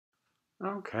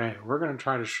Okay, we're going to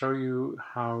try to show you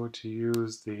how to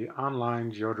use the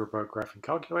online GeoGebra graphing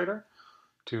calculator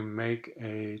to make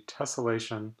a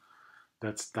tessellation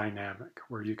that's dynamic,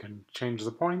 where you can change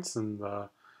the points and the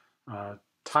uh,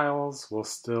 tiles will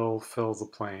still fill the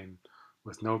plane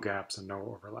with no gaps and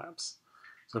no overlaps.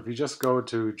 So if you just go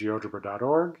to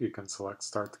geogebra.org, you can select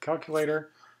Start the Calculator,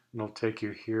 and it'll take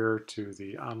you here to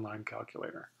the online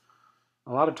calculator.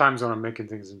 A lot of times when I'm making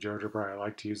things in GeoGebra, I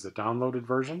like to use the downloaded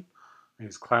version. I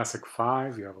use Classic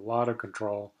 5. You have a lot of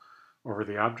control over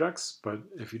the objects, but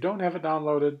if you don't have it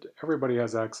downloaded, everybody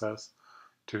has access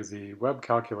to the web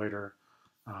calculator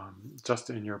just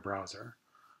in your browser.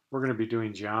 We're going to be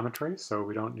doing geometry, so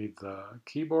we don't need the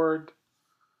keyboard,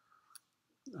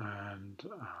 and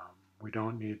we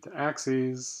don't need the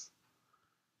axes,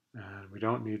 and we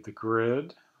don't need the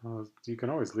grid. You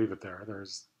can always leave it there.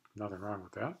 There's nothing wrong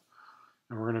with that.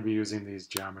 And we're going to be using these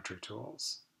geometry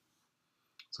tools.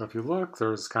 So if you look,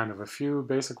 there's kind of a few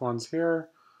basic ones here,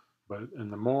 but in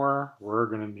the more, we're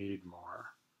going to need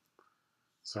more.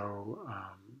 So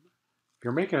if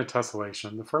you're making a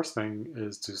tessellation, the first thing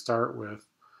is to start with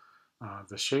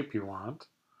the shape you want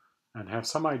and have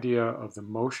some idea of the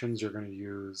motions you're going to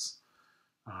use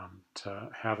to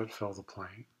have it fill the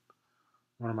plane.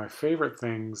 One of my favorite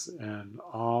things in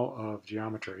all of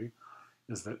geometry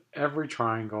is that every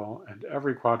triangle and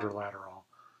every quadrilateral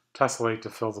tessellate to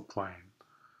fill the plane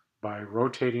by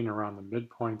rotating around the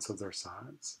midpoints of their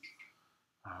sides.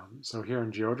 So here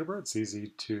in GeoGebra, it's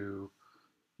easy to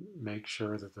make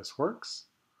sure that this works.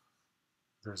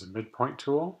 There's a midpoint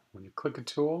tool. When you click a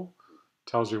tool, it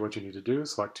tells you what you need to do.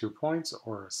 Select 2 points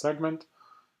or a segment,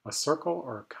 a circle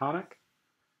or a conic,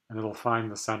 and it'll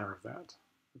find the center of that.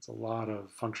 It's a lot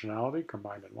of functionality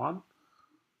combined in one.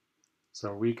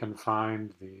 So we can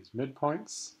find these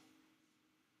midpoints.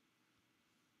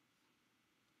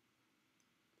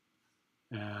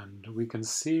 And we can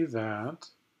see that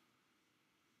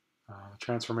the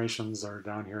transformations are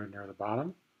down here near the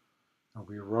bottom. And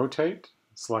we rotate,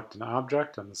 select an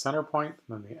object and the center point,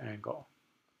 and then the angle.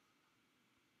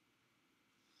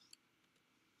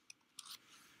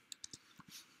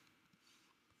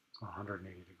 So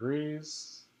 180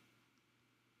 degrees,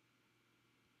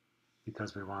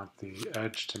 because we want the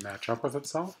edge to match up with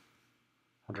itself.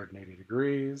 180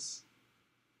 degrees,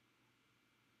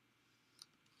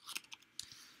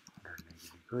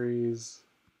 180 degrees,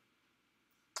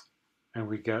 and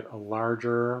we get a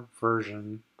larger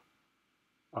version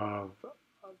of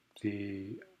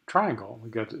the triangle. We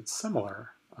get it's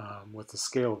similar with the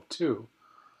scale of 2.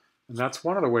 And that's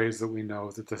one of the ways that we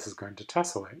know that this is going to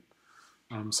tessellate.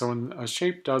 So when a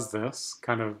shape does this,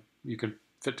 you can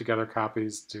fit together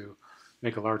copies to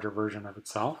make a larger version of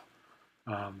itself.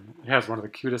 It has one of the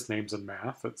cutest names in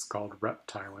math. It's called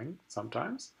reptiling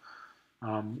sometimes.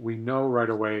 We know right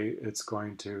away it's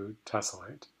going to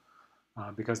tessellate.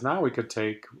 Because now we could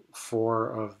take 4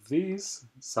 of these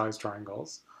size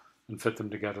triangles and fit them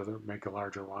together to make a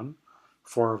larger one.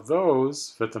 4 of those,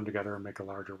 fit them together and make a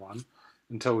larger one,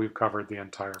 until we've covered the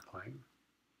entire plane.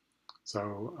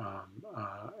 So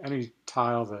any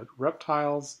tile that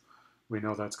reptiles, we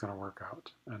know that's going to work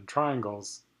out. And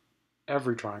triangles,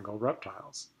 every triangle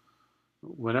reptiles.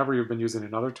 Whenever you've been using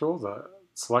another tool, the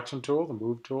selection tool, the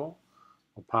move tool,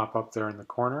 will pop up there in the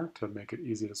corner to make it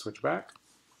easy to switch back.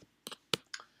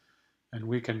 And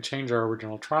we can change our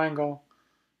original triangle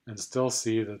and still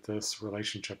see that this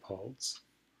relationship holds.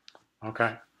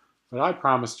 Okay, but I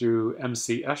promised you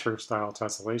MC Escher style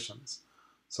tessellations.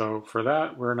 So for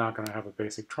that, we're not going to have a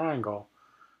basic triangle.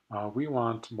 We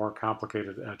want more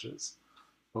complicated edges.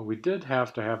 But we did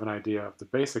have to have an idea of the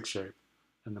basic shape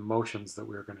and the motions that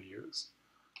we were going to use.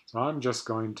 So I'm just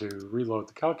going to reload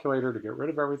the calculator to get rid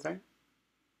of everything.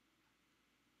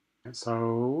 And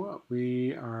so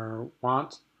we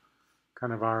want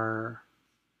kind of our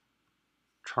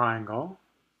triangle.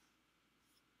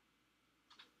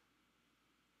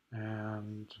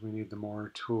 And we need the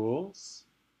more tools.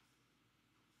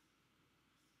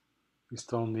 We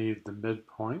still need the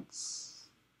midpoints.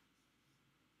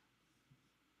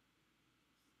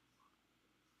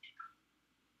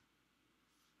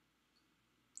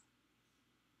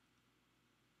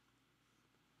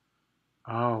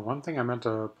 Oh, one thing I meant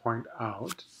to point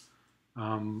out,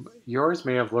 yours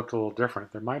may have looked a little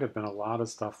different. There might have been a lot of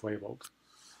stuff labeled.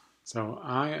 So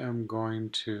I am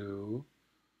going to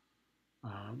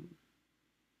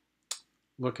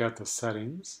look at the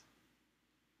settings.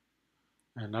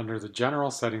 And under the general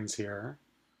settings here,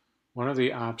 one of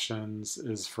the options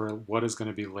is for what is going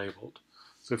to be labeled.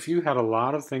 So if you had a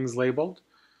lot of things labeled,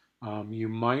 you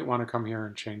might want to come here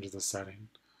and change the setting,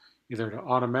 either to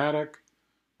automatic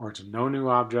or to no new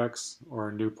objects,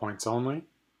 or new points only.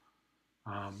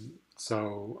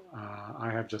 I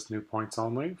have just new points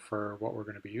only for what we're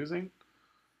going to be using,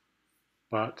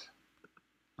 but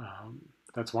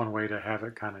that's one way to have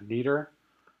it kind of neater.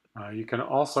 You can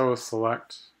also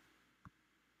select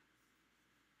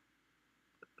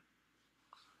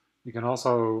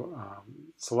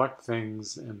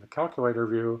things in the calculator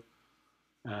view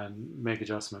and make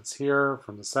adjustments here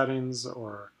from the settings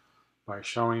or by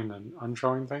showing and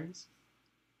unshowing things.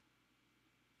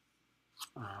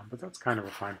 But that's kind of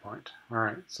a fine point. All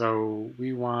right, so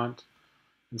we want,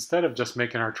 instead of just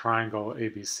making our triangle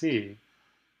ABC,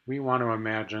 we want to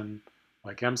imagine,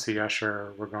 like MC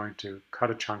Escher, we're going to cut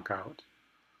a chunk out.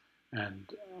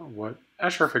 And what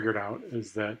Escher figured out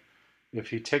is that if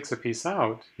he takes a piece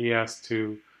out, he has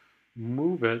to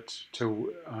move it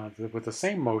to, with the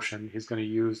same motion he's going to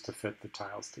use to fit the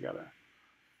tiles together.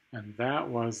 And that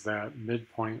was that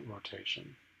midpoint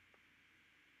rotation.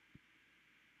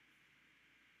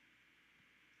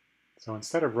 So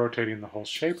instead of rotating the whole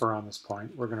shape around this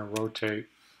point, we're going to rotate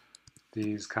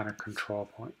these kind of control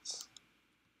points.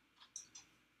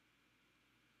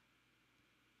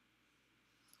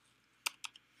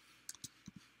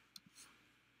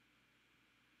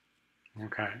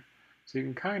 Okay, so you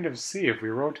can kind of see if we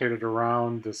rotate it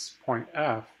around this point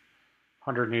F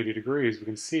 180 degrees, we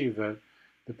can see that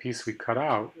the piece we cut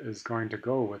out is going to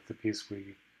go with the piece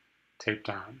we taped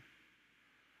on.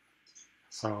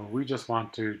 So we just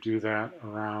want to do that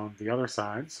around the other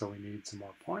side, so we need some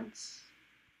more points.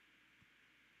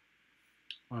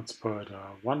 Let's put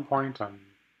 1 point on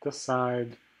this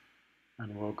side,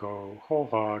 and we'll go whole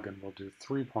hog, and we'll do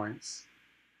 3 points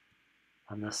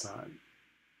on this side.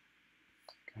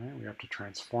 Okay, we have to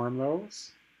transform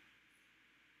those.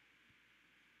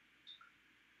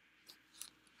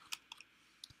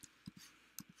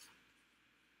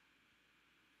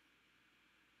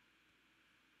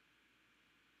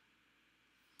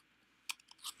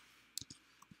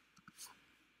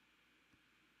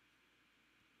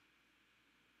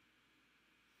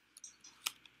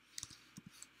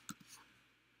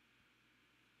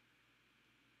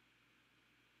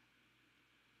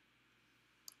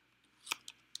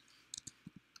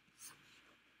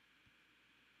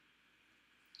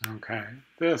 Okay,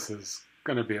 this is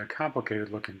going to be a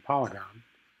complicated looking polygon.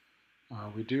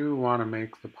 We do want to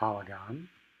make the polygon.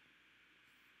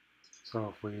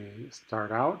 So if we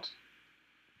start out,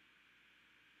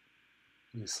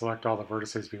 we select all the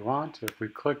vertices we want. If we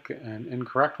click an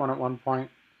incorrect one at one point,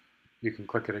 you can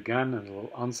click it again and it'll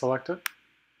unselect it.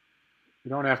 You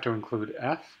don't have to include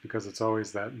F because it's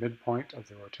always that midpoint of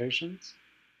the rotations.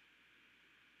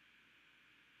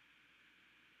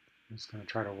 I'm just going to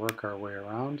try to work our way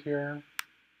around here.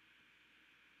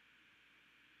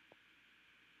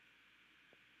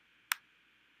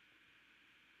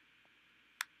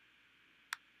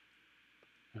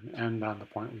 And end on the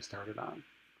point we started on.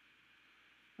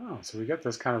 Oh, so we get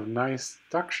this kind of nice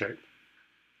duck shape.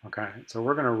 Okay, so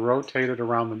we're going to rotate it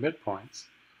around the midpoints.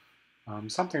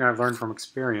 Something I've learned from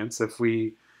experience, if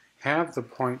we have the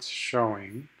points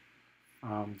showing,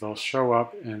 they'll show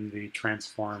up in the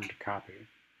transformed copy.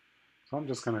 So I'm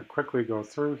just going to quickly go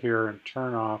through here and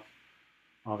turn off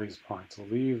all these points. We'll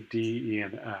leave D, E,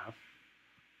 and F.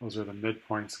 Those are the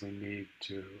midpoints we need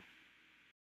to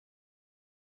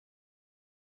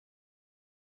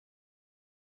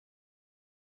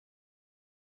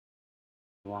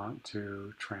want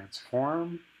to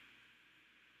transform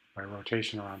by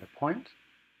rotation around a point.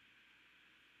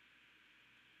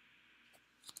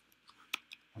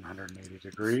 180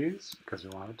 degrees because we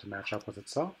want it to match up with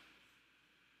itself.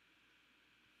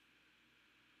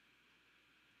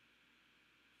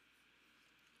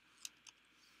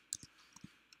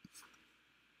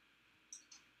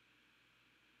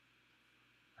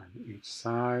 And each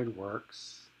side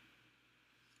works.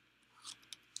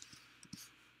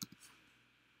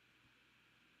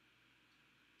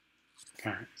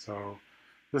 Okay, so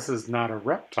this is not a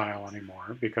reptile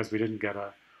anymore because we didn't get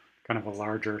a kind of a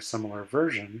larger similar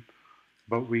version,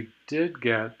 but we did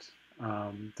get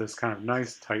this kind of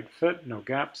nice tight fit, no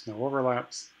gaps, no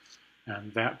overlaps,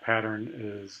 and that pattern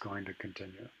is going to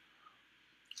continue.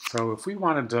 So if we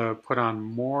wanted to put on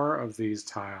more of these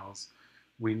tiles,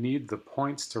 we need the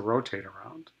points to rotate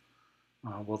around.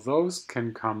 Well, those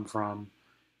can come from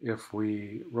if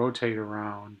we rotate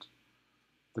around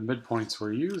the midpoints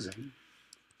we're using,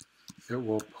 it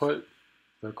will put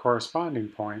the corresponding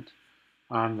point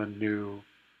on the new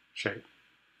shape.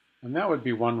 And that would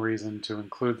be one reason to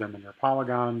include them in your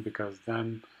polygon, because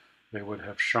then they would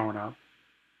have shown up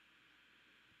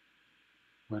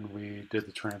when we did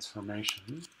the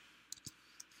transformation.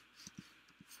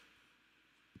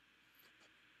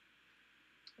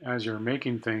 as you're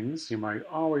making things, you might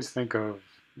always think of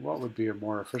what would be a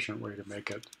more efficient way to make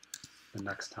it the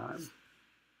next time.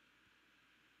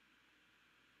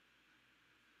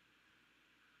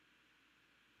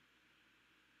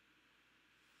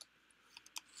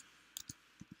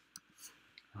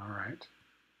 All right.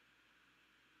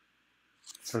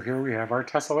 So here we have our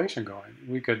tessellation going.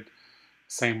 We could,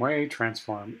 same way,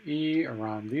 transform E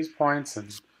around these points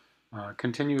and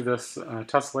continue this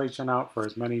tessellation out for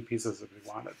as many pieces as we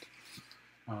wanted.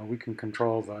 We can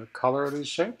control the color of these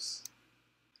shapes.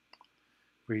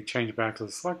 We change back to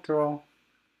the select tool.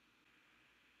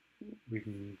 We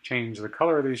can change the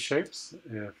color of these shapes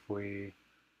if we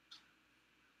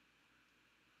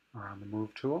are on the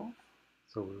move tool.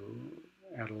 So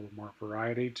we'll add a little more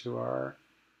variety to our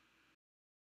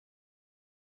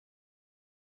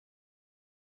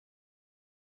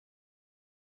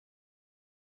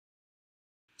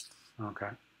okay.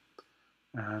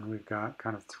 And we've got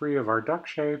kind of 3 of our duck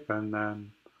shape, and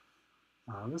then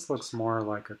this looks more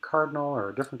like a cardinal or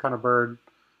a different kind of bird.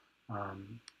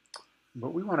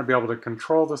 But we want to be able to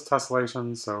control this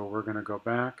tessellation, so we're going to go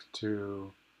back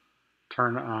to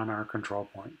turn on our control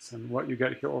points. And what you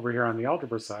get here over here on the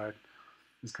algebra side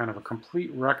is kind of a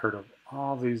complete record of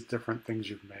all these different things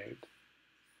you've made.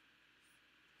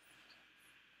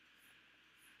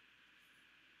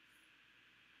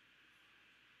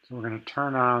 So we're going to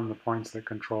turn on the points that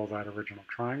control that original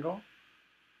triangle.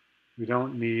 We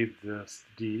don't need this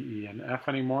D, E, and F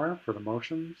anymore for the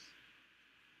motions.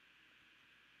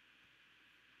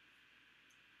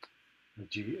 The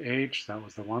G, H, that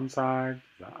was the one side,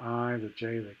 the I, the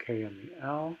J, the K, and the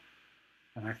L.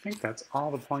 And I think that's all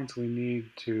the points we need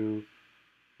to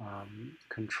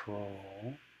control.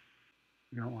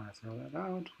 We don't want to throw that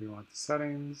out. We want the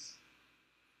settings.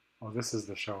 Oh, this is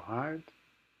the show hide.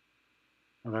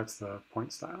 Oh, that's the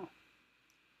point style.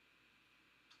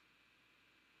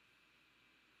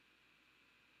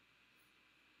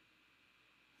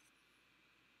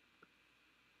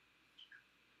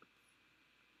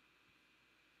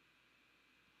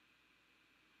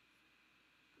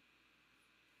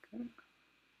 Okay.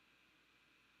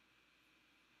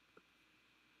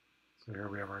 So here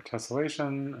we have our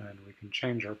tessellation, and we can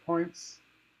change our points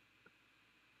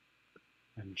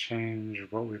and change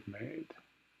what we've made.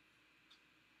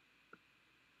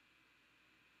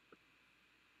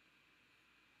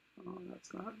 Oh,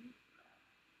 that's not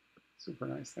super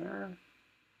nice there.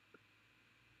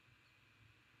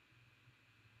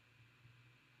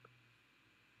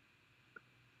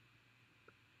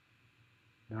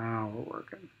 Now we're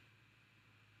working.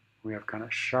 We have kind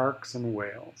of sharks and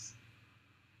whales.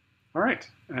 All right,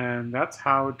 and that's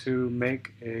how to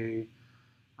make a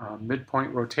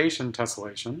midpoint rotation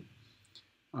tessellation.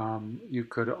 You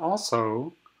could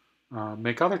also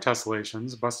make other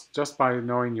tessellations just by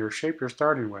knowing your shape you're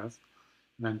starting with,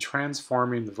 and then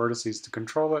transforming the vertices to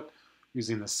control it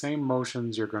using the same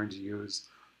motions you're going to use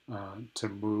to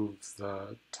move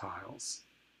the tiles.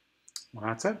 Well,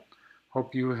 that's it.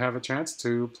 Hope you have a chance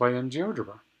to play in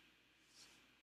GeoGebra.